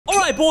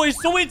right,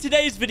 boys, so in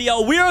today's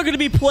video, we are going to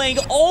be playing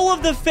all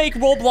of the fake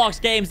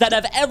Roblox games that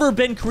have ever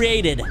been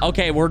created.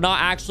 Okay, we're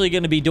not actually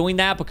going to be doing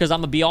that because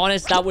I'm going to be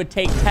honest, that would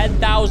take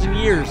 10,000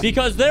 years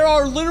because there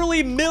are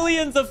literally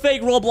millions of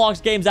fake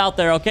Roblox games out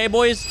there, okay,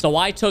 boys? So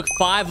I took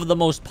 5 of the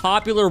most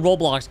popular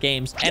Roblox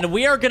games, and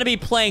we are going to be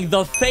playing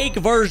the fake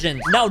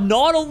versions. Now,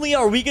 not only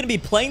are we going to be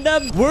playing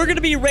them, we're going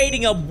to be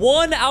rating them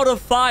 1 out of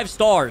 5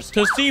 stars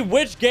to see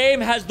which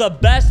game has the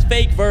best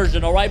fake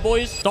version, all right,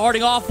 boys?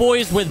 Starting off,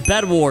 boys, with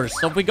Bed Wars.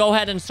 So if we go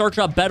ahead and search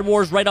up Bed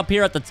Wars right up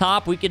here at the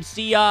top, we can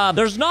see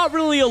there's not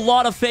really a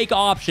lot of fake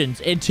options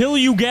until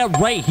you get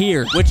right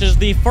here, which is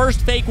the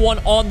first fake one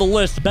on the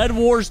list, Bed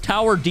Wars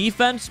Tower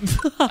Defense.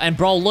 And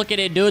bro, look at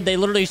it, dude. They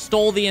literally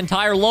stole the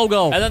entire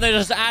logo, and then they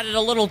just added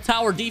a little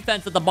tower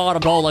defense at the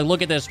bottom. Bro, like,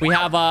 look at this. We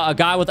have a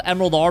guy with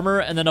emerald armor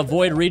and then a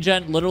void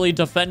regen literally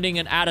defending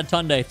an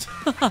Atatunde.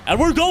 And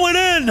we're going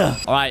in. All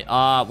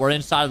right, we're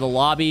inside of the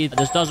lobby.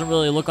 This doesn't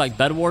really look like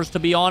Bed Wars, to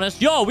be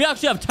honest. Yo, we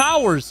actually have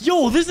towers.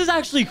 Yo, this is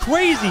actually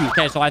crazy.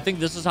 Okay, so I think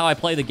this is how I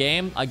play the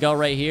game. I go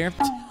right here.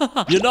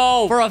 You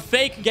know, for a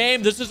fake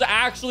game, this is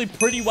actually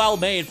pretty well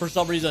made for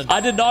some reason.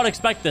 I did not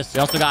expect this. We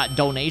also got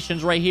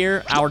donations right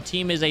here. Our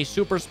team is a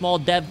super small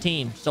dev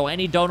team, so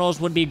any donos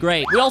would be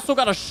great. We also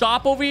got a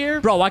shop over here.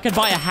 Bro, I could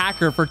buy a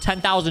hacker for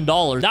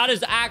 $10,000. That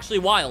is actually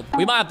wild.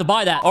 We might have to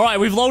buy that. All right,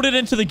 we've loaded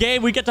into the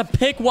game. We get to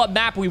pick what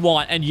map we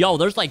want. And yo,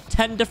 there's like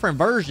 10 different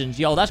versions.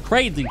 Yo, that's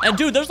crazy. And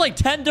dude, there's like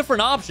 10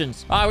 different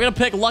options. All right, we're gonna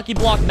pick Lucky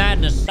Block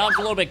Madness. Sounds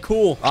a little bit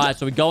cool. All right,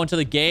 so we go into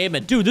the game,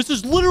 and dude, this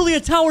is literally a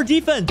tower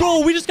defense.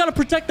 Bro, we just gotta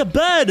protect the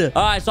bed.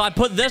 All right, so I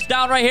put this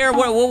down right here.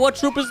 What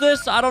troop is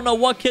this? I don't know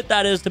what kit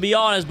that is, to be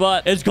honest,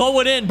 but it's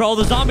going in, bro.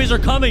 The zombies are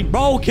coming.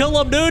 Bro, kill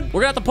them, dude.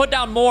 We're gonna have to put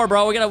down more,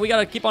 bro. We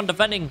gotta keep on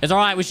defending. It's all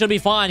right. We should be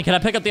fine. Can I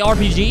pick up the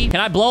RPG? Can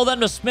I blow them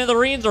to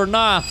smithereens or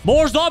nah?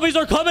 More zombies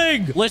are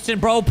coming. Listen,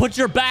 bro, put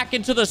your back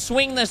into the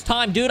swing this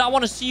time, dude. I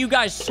want to see you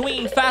guys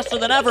swinging faster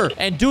than ever.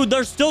 And dude,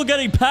 they're still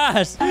getting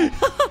past.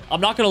 I'm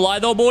not gonna lie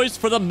though, boys.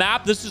 For the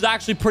map, this is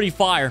actually pretty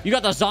fire. You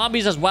got the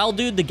zombies as well,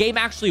 dude. The game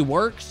actually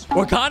works.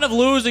 We're kind of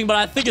losing, but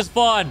I think it's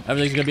fun.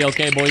 Everything's gonna be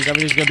okay, boys.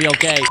 Everything's gonna be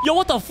okay. Yo,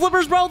 what the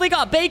flippers, bro? They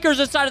got bakers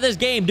inside of this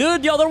game,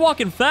 dude. Yo, they're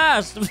walking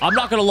fast. I'm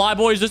not gonna lie,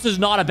 boys. This is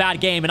not a bad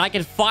game, and I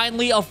can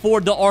finally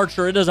afford the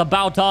archer. It is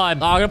about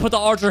time. I'm gonna put the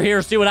archer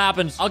here, see what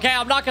happens. Okay,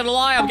 I'm not gonna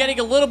lie. I'm getting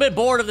a little bit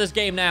bored of this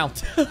game now.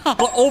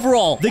 But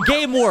overall, the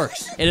game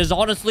works. It is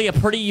honestly a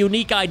pretty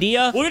unique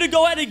idea. We're gonna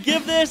go ahead and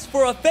give this,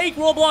 for a fake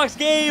Roblox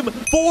game,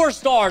 4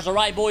 stars. All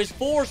right, boys,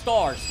 4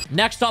 stars.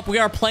 Next up, we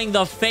are playing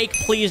the fake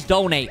Please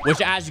Donate,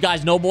 which, as you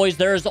guys know, boys,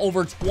 there's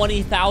over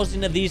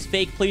 20,000 of these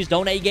fake Please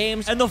Donate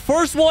games. And the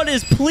first one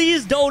is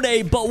Please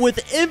Donate, but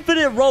with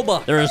infinite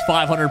Robux. There is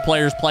 500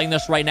 players playing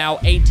this right now.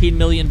 18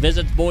 million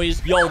visits,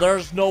 boys. Yo,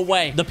 there's no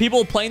way. The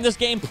people playing this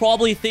game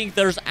probably think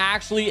there's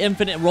actually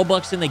infinite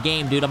Robux in the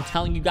game, dude. I'm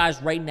telling you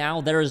guys right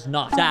now, there is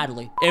not,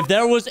 sadly. If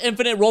there was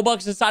infinite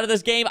Robux inside of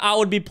this game, I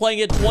would be playing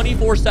it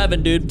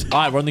 24/7, dude.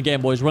 All right, we're in the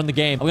game, boys. We're in the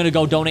game. I'm gonna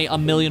go donate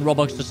 1 million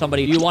Robux to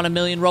somebody. Do you want 1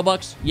 million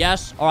Robux?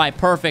 Yes? All right,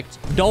 perfect.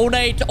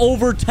 Donate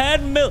over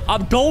 10 mil.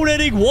 I'm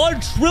donating 1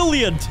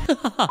 trillion.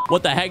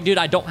 What the heck, dude?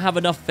 I don't have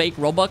enough fake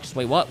Robux.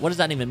 Wait, what? What does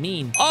that even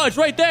mean? Oh, it's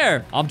right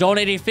there. I'm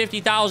donating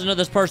 50,000 to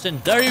this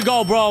person. There you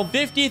go, bro.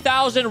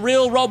 50,000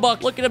 real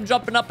Robux. Look at him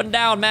jumping up and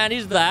down, man.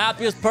 He's the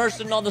happiest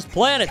person on this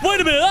planet. Wait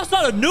a minute. That's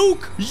not a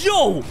nuke.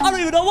 Yo, I don't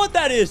even know what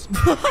that is.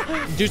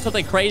 Do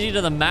something crazy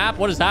to the map.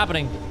 What is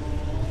happening?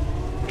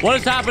 What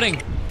is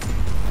happening?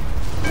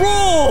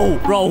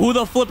 Bro, who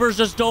the flippers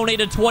just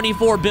donated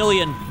 24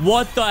 billion?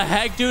 What the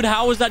heck, dude?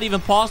 How is that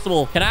even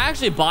possible? Can I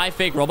actually buy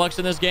fake Robux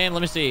in this game?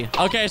 Let me see.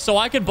 Okay, so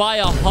I could buy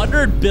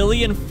 100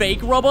 billion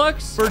fake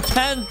Robux for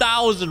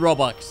 10,000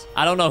 Robux.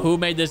 I don't know who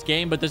made this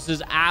game, but this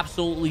is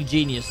absolutely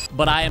genius.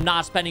 But I am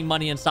not spending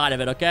money inside of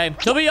it, okay?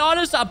 To be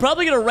honest, I'm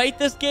probably gonna rate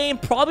this game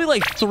probably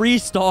like 3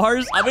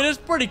 stars. I mean, it's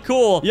pretty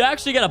cool. You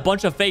actually get a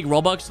bunch of fake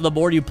Robux the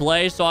more you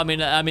play, so I mean,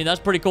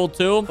 that's pretty cool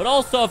too. But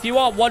also, if you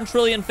want 1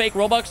 trillion fake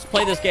Robux,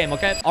 play this game,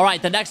 okay? All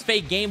right, the next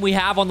fake game we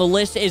have on the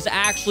list is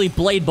actually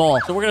Blade Ball.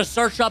 So we're going to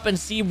search up and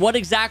see what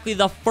exactly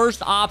the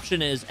first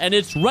option is. And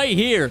it's right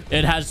here.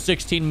 It has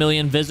 16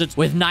 million visits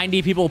with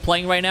 90 people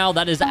playing right now.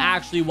 That is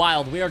actually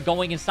wild. We are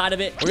going inside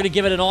of it. We're going to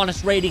give it an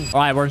honest rating.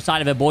 All right, we're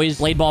inside of it, boys.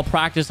 Blade Ball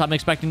practice. I'm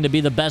expecting to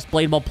be the best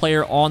Blade Ball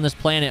player on this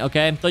planet,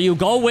 okay? So you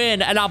go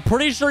in, and I'm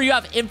pretty sure you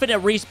have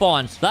infinite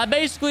respawns. That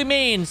basically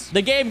means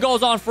the game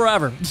goes on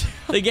forever.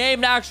 The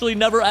game actually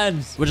never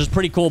ends, which is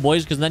pretty cool,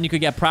 boys, because then you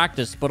could get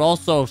practice. But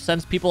also,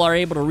 since people are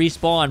able to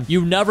respawn,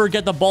 you never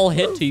get the ball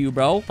hit to you,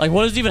 bro. Like,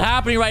 what is even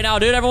happening right now,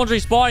 dude? Everyone's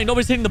respawning.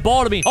 Nobody's hitting the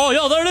ball to me. Oh,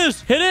 yo, there it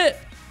is. Hit it.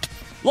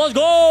 Let's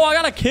go. I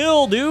got a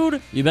kill,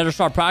 dude. You better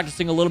start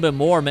practicing a little bit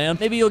more, man.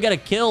 Maybe you'll get a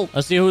kill.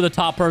 Let's see who the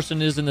top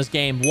person is in this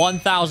game.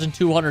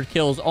 1,200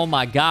 kills. Oh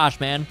my gosh,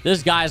 man.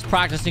 This guy is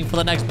practicing for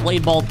the next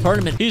Blade Ball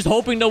tournament. He's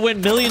hoping to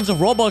win millions of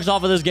Robux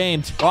off of this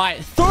game. All right,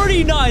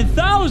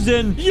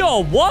 39,000.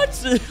 Yo, what?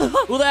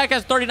 Who the heck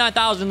has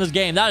 39,000 in this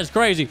game? That is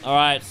crazy. All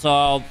right,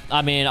 so,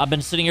 I mean, I've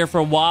been sitting here for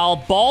a while.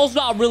 Ball's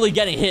not really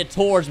getting hit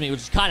towards me,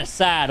 which is kind of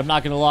sad. I'm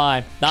not going to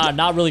lie.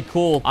 Not really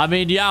cool. I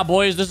mean, yeah,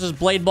 boys, this is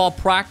Blade Ball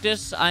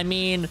practice. I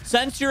mean,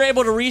 since you're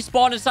able to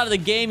respawn inside of the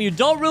game, you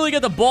don't really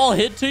get the ball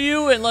hit to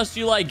you unless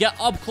you, like, get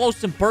up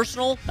close and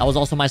personal. That was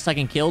also my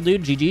second kill,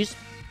 dude. GG's.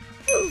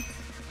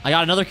 I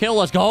got another kill.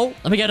 Let's go.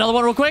 Let me get another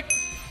one real quick.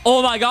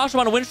 Oh my gosh,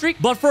 I'm on a win streak.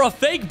 But for a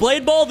fake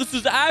Blade Ball, this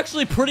is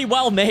actually pretty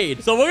well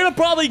made. So we're going to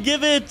probably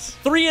give it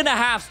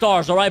 3.5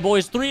 stars. All right,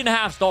 boys,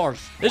 3.5 stars.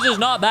 This is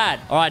not bad.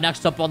 All right,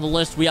 next up on the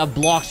list, we have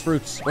Blocks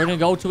Fruits. We're going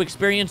to go to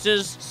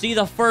experiences, see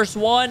the first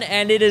one,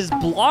 and it is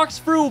Blocks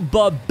Fruit,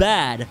 but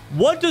bad.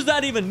 What does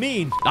that even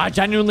mean? I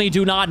genuinely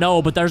do not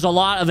know, but there's a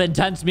lot of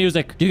intense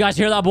music. Do you guys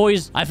hear that,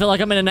 boys? I feel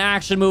like I'm in an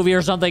action movie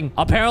or something.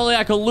 Apparently,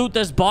 I could loot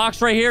this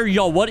box right here.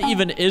 Yo, what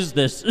even is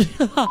this?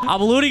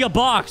 I'm looting a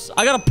box.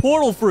 I got a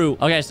portal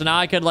fruit. Okay, so now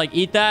I could, like,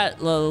 eat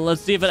that. Let's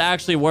see if it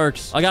actually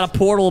works. I got a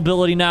portal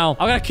ability now.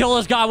 I'm gonna kill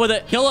this guy with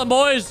it. Kill him,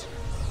 boys.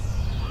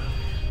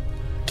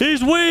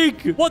 He's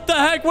weak. What the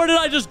heck? Where did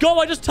I just go?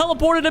 I just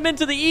teleported him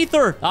into the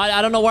ether.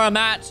 I don't know where I'm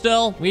at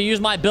still. We use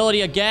my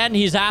ability again.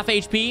 He's half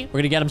HP. We're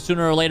gonna get him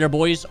sooner or later,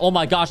 boys. Oh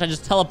my gosh, I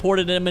just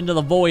teleported him into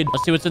the void.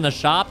 Let's see what's in the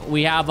shop.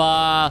 We have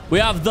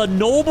the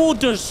Noble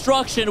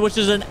Destruction, which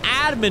is an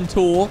admin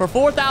tool for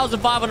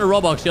 4,500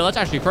 Robux. Yo, that's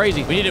actually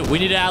crazy. We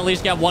need to at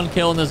least get one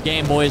kill in this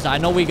game, boys. I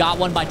know we got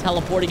one by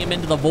teleporting him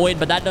into the void,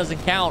 but that doesn't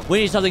count.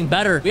 We need something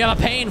better. We have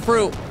a pain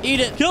fruit.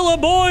 Eat it. Kill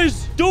him,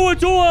 boys. Do it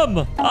to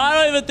him. I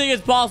don't even think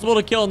it's possible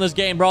to kill in this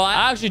game, bro.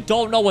 I actually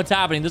don't know what's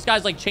happening. This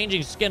guy's like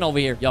changing skin over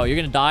here. Yo, you're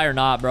gonna die or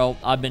not, bro?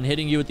 I've been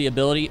hitting you with the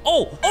ability.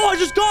 Oh, I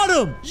just got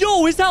him.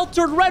 Yo, his health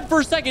turned red for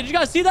a second. Did you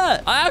guys see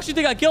that? I actually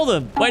think I killed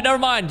him. Wait, never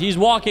mind. He's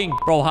walking.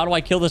 Bro, how do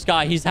I kill this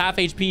guy? He's half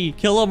HP.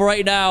 Kill him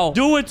right now.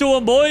 Do it to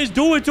him, boys.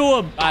 Do it to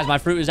him. Guys, my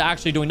fruit is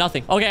actually doing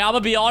nothing. Okay, I'm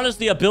gonna be honest.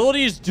 The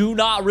abilities do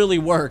not really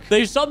work.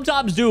 They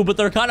sometimes do, but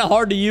they're kind of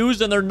hard to use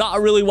and they're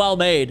not really well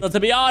made. But to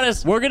be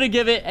honest, we're gonna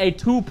give it a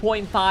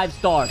 2.5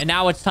 star. And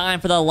now it's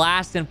time for the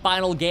last and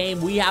final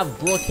game. We have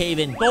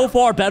Brookhaven. So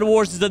far, Bed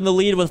Wars is in the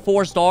lead with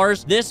 4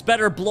 stars. This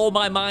better blow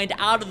my mind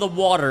out of the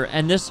water.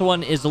 And this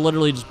one is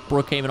literally just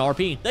Brookhaven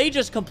RP. They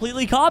just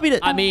completely copied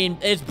it. I mean,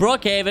 it's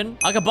Brookhaven.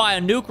 I could buy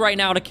a nuke right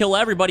now to kill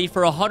everybody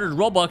for 100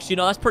 Robux. You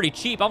know, that's pretty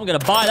cheap. I'm gonna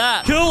buy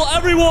that. Kill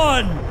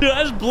everyone! Dude,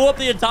 I just blew up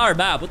the entire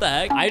map. What the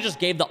heck? I just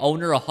gave the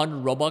owner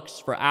 100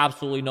 Robux for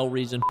absolutely no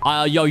reason.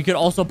 Yo, you could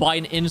also buy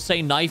an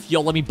insane knife.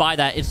 Yo, let me buy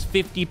that. It's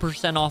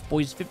 50% off,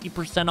 boys.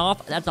 50%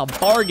 off. That's a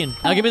bargain.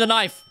 Now give me the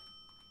knife.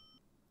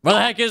 Where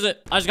the heck is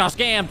it? I just got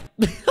scammed.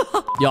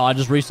 Yo, I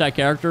just reset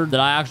character. Did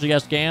I actually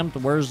get scammed?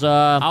 Where's,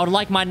 I would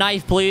like my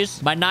knife,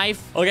 please. My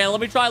knife. Okay, let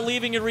me try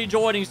leaving and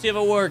rejoining, see if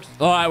it works.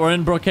 All right, we're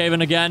in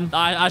Brookhaven again.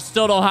 I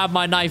still don't have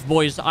my knife,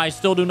 boys. I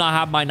still do not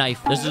have my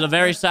knife. This is a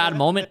very sad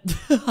moment.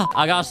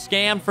 I got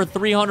scammed for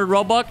 300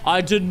 Robux.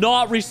 I did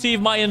not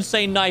receive my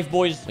insane knife,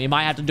 boys. We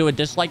might have to do a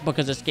dislike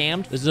because it's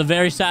scammed. This is a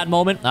very sad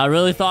moment. I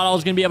really thought I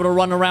was going to be able to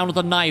run around with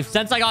a knife.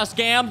 Since I got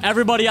scammed,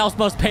 everybody else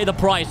must pay the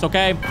price,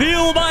 okay?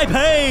 Feel my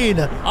pain.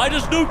 I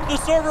just nuked the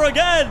server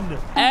again.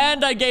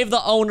 And I gave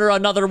the owner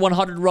another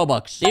 100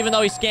 Robux, even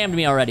though he scammed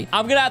me already.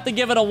 I'm gonna have to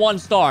give it a 1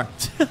 star.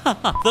 So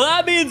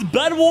that means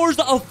Bed Wars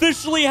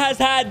officially has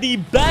had the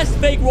best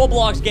fake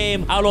Roblox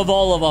game out of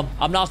all of them.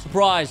 I'm not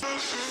surprised.